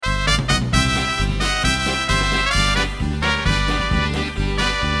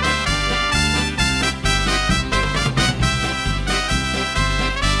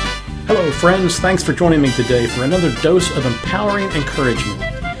friends, thanks for joining me today for another dose of empowering encouragement.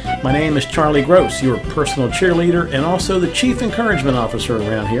 My name is Charlie Gross, your personal cheerleader and also the Chief Encouragement Officer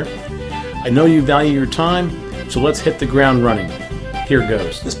around here. I know you value your time, so let's hit the ground running. Here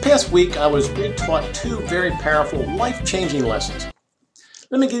goes. This past week, I was retaught two very powerful, life-changing lessons.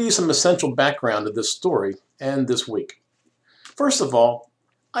 Let me give you some essential background to this story and this week. First of all,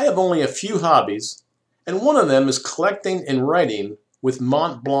 I have only a few hobbies, and one of them is collecting and writing with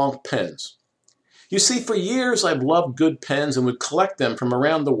Mont Blanc pens. You see, for years I've loved good pens and would collect them from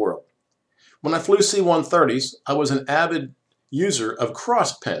around the world. When I flew C-130s, I was an avid user of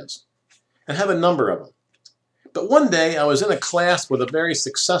Cross pens and have a number of them. But one day I was in a class with a very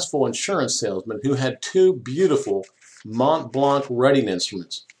successful insurance salesman who had two beautiful Mont Blanc writing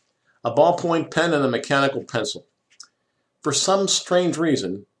instruments, a ballpoint pen and a mechanical pencil. For some strange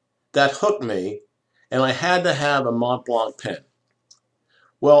reason, that hooked me, and I had to have a Mont Blanc pen.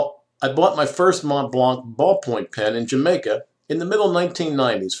 Well, I bought my first Mont Blanc ballpoint pen in Jamaica in the middle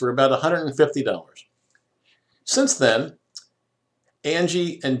 1990s for about $150. Since then,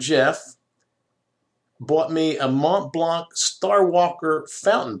 Angie and Jeff bought me a Mont Blanc Starwalker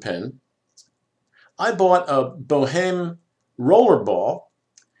fountain pen. I bought a Bohème rollerball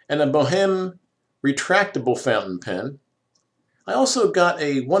and a Bohème retractable fountain pen. I also got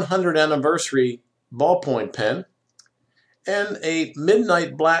a 100th anniversary ballpoint pen and a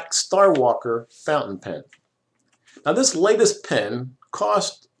Midnight Black Starwalker fountain pen. Now this latest pen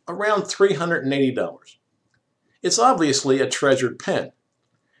cost around $380. It's obviously a treasured pen,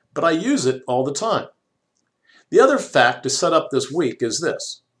 but I use it all the time. The other fact to set up this week is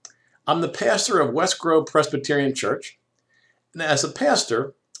this. I'm the pastor of West Grove Presbyterian Church, and as a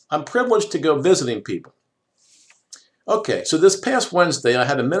pastor, I'm privileged to go visiting people. Okay, so this past Wednesday, I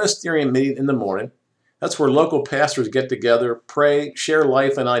had a ministerial meeting in the morning. That's where local pastors get together, pray, share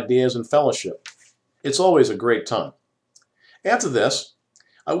life and ideas, and fellowship. It's always a great time. After this,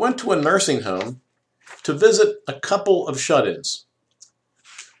 I went to a nursing home to visit a couple of shut-ins.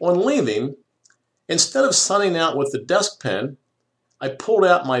 On leaving, instead of signing out with the desk pen, I pulled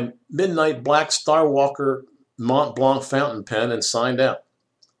out my Midnight Black Starwalker Mont Blanc fountain pen and signed out.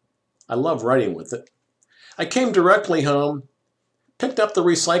 I love writing with it. I came directly home, picked up the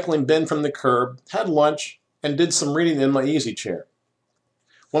recycling bin from the curb, had lunch, and did some reading in my easy chair.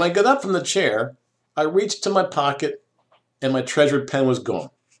 When I got up from the chair, I reached to my pocket and my treasured pen was gone.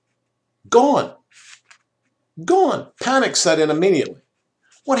 Gone! Gone! Panic set in immediately.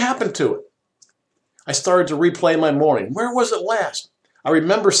 What happened to it? I started to replay my morning. Where was it last? I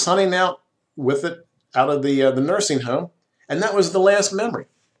remember signing out with it out of the nursing home, and that was the last memory.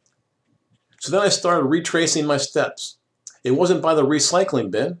 So then I started retracing my steps. It wasn't by the recycling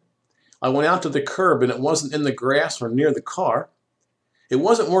bin. I went out to the curb and it wasn't in the grass or near the car. It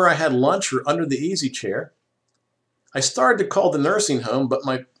wasn't where I had lunch or under the easy chair. I started to call the nursing home, but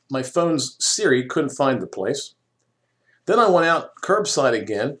my phone's Siri couldn't find the place. Then I went out curbside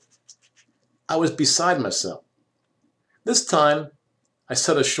again. I was beside myself. This time, I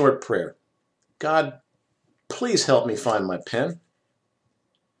said a short prayer. God, please help me find my pen.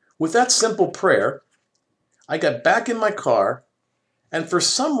 With that simple prayer, I got back in my car and for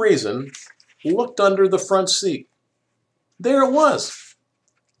some reason looked under the front seat. There it was.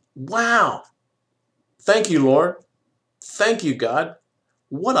 Wow. Thank you, Lord. Thank you, God.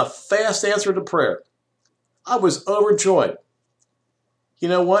 What a fast answer to prayer. I was overjoyed. You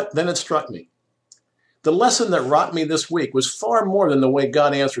know what? Then it struck me. The lesson that rocked me this week was far more than the way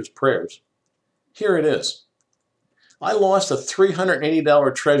God answers prayers. Here it is. I lost a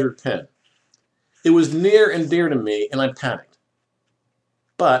 $380 treasured pen. It was near and dear to me, and I panicked.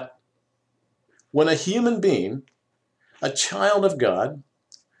 But when a human being, a child of God,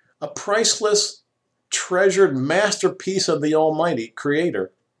 a priceless, treasured masterpiece of the Almighty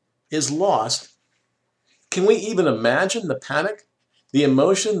Creator, is lost, can we even imagine the panic, the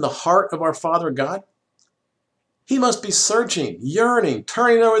emotion, the heart of our Father God? He must be searching, yearning,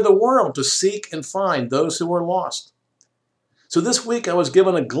 turning over the world to seek and find those who are lost. So this week I was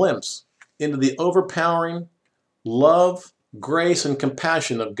given a glimpse into the overpowering love, grace, and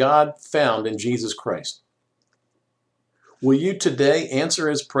compassion of God found in Jesus Christ. Will you today answer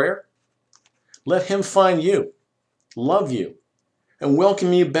his prayer? Let him find you, love you, and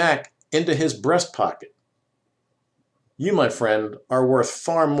welcome you back into his breast pocket. You, my friend, are worth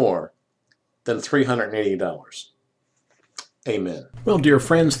far more than $380. Amen. Well, dear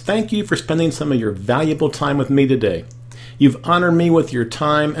friends, thank you for spending some of your valuable time with me today. You've honored me with your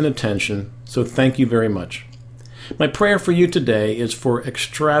time and attention, so thank you very much. My prayer for you today is for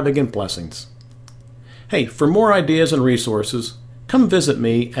extravagant blessings. Hey, for more ideas and resources, come visit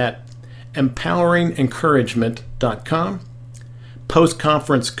me at empoweringencouragement.com,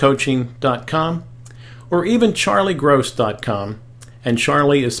 postconferencecoaching.com, or even charliegross.com, and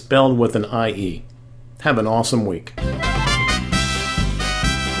Charlie is spelled with an IE. Have an awesome week.